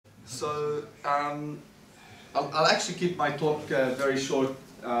So I'll actually keep my talk very short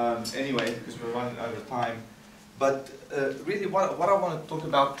anyway, because we're running out of time. But really what I want to talk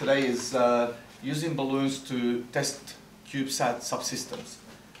about today is using balloons to test CubeSat subsystems.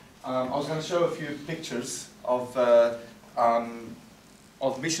 I was going to show a few pictures of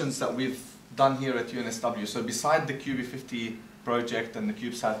missions that we've done here at UNSW. So beside the QB50 project and the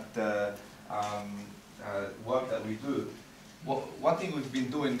CubeSat work that we do, one thing we've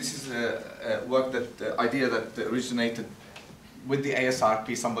been doing, this is a work that, idea that originated with the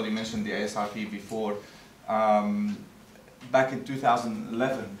ASRP. Somebody mentioned the ASRP before, back in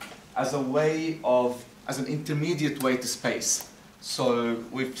 2011, as a way of, as an intermediate way to space. So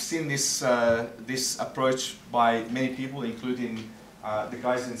we've seen this, this approach by many people, including the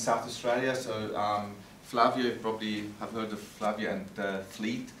guys in South Australia. So Flavia, you probably have heard of Flavia and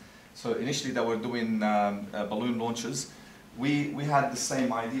Fleet. So initially they were doing balloon launches. We had the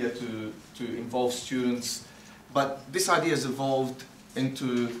same idea to involve students, but this idea has evolved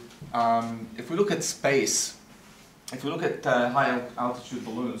into, if we look at space, if we look at high altitude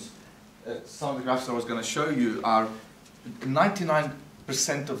balloons, some of the graphs I was going to show you are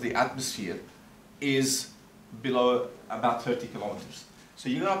 99% of the atmosphere is below about 30 kilometers. So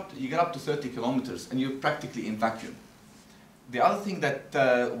you get up to 30 kilometers and you're practically in vacuum. The other thing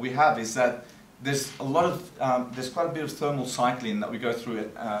that we have is that there's a lot of, there's quite a bit of thermal cycling that we go through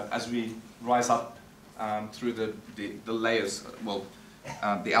it, as we rise up through the layers, well,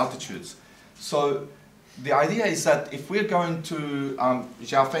 the altitudes. So the idea is that if we're going to,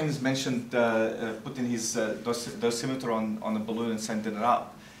 Xiaofeng's mentioned putting his dosimeter on a balloon and sending it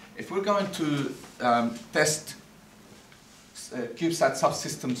up. If we're going to test CubeSat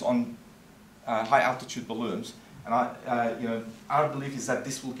subsystems on high altitude balloons, and you know, our belief is that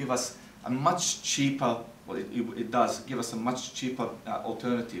this will give us a much cheaper, well, it does give us a much cheaper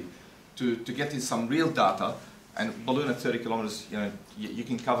alternative to getting some real data. And balloon at 30 kilometers, you know, you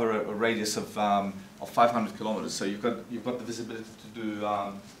can cover a radius of 500 kilometers. So you've got the visibility to do.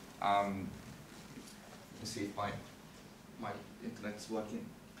 Let me see if my internet's working.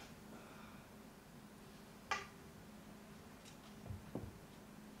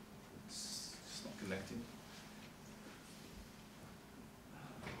 It's not connecting.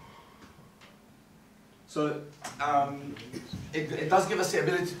 So it does give us the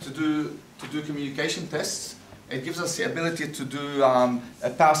ability to do communication tests. It gives us the ability to do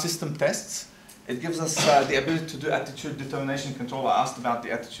power system tests. It gives us the ability to do attitude determination control. I asked about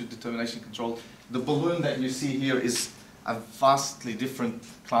the attitude determination control. The balloon that you see here is a vastly different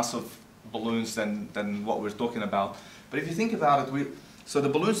class of balloons than what we're talking about. But if you think about it, so the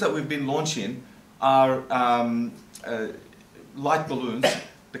balloons that we've been launching are light balloons.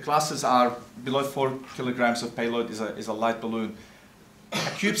 The classes are below 4 kilograms of payload is a light balloon. A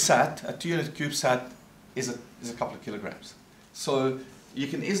CubeSat, a 2-unit CubeSat, is a couple of kilograms. So you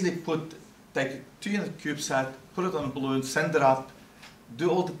can easily take a 2-unit CubeSat, put it on a balloon, send it up, do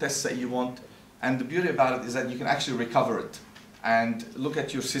all the tests that you want, and the beauty about it is that you can actually recover it and look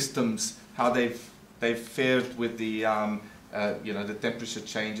at your systems, how they've fared with the you know, the temperature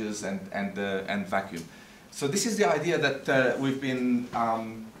changes and vacuum. So this is the idea that we've been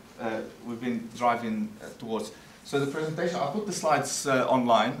driving towards. So the presentation, I'll put the slides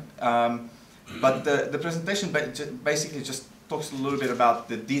online, but the presentation basically just talks a little bit about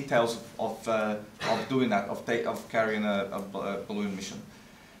the details of doing that, of carrying a balloon mission.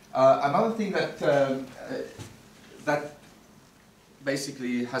 Another thing that that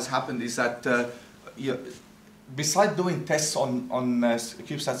basically has happened is that you know, besides doing tests on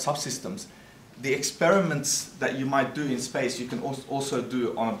CubeSat subsystems, the experiments that you might do in space, you can also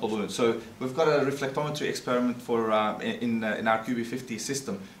do on a balloon. So we've got a reflectometry experiment for in our QB50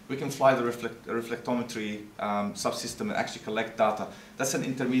 system. We can fly the reflectometry subsystem and actually collect data. That's an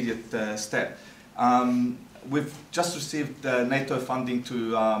intermediate step. We've just received NATO funding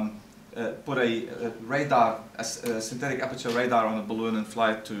to put a radar, a synthetic aperture radar on a balloon and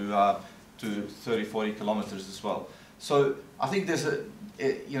fly it to 30-40 kilometers as well. So I think there's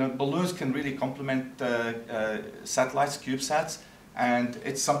you know, balloons can really complement satellites, CubeSats, and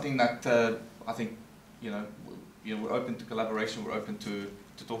it's something that I think, you know, we're open to collaboration. We're open to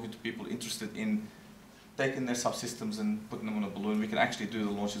talking to people interested in taking their subsystems and putting them on a balloon. We can actually do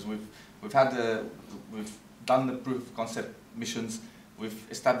the launches. We've done the proof of concept missions. We've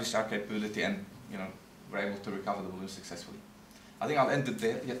established our capability, and you know, we're able to recover the balloon successfully. I think I'll end it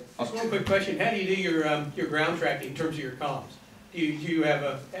there. Yeah. Just one quick question: how do you do your ground tracking in terms of your comms? Do you have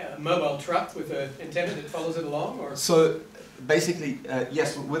a mobile truck with an antenna that follows it along, or? So basically,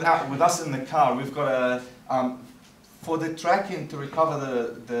 yes. With us in the car, we've got a For the tracking to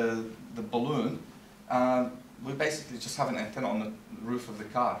recover the balloon, we basically just have an antenna on the roof of the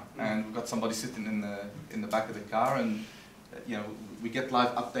car, and we've got somebody sitting in the back of the car, and you know, we get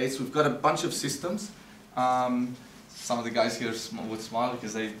live updates. We've got a bunch of systems. Some of the guys here would smile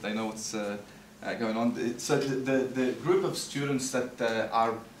because they know what's going on. So the group of students that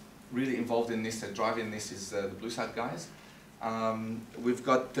are really involved in this, that driving this, is the BlueSat guys. We've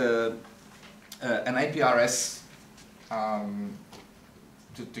got an APRS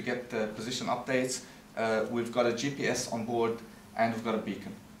to get the position updates. We've got a GPS on board, and we've got a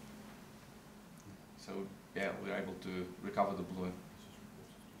beacon. So yeah, we're able to recover the balloon.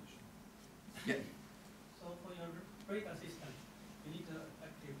 Yeah. So for your radar system, you need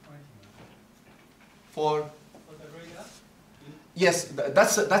active pointing. For the radar? yes,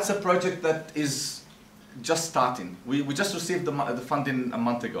 that's a project that is just starting. We just received the funding a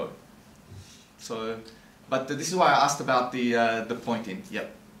month ago. So, but this is why I asked about the pointing.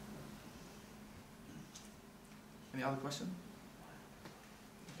 Yep. Any other question?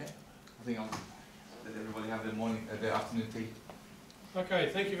 Okay. I think I'll let everybody have their afternoon tea. Okay,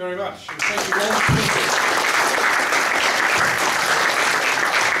 thank you very much. And thank you all.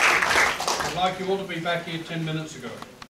 I'd like you all to be back here 10 minutes ago.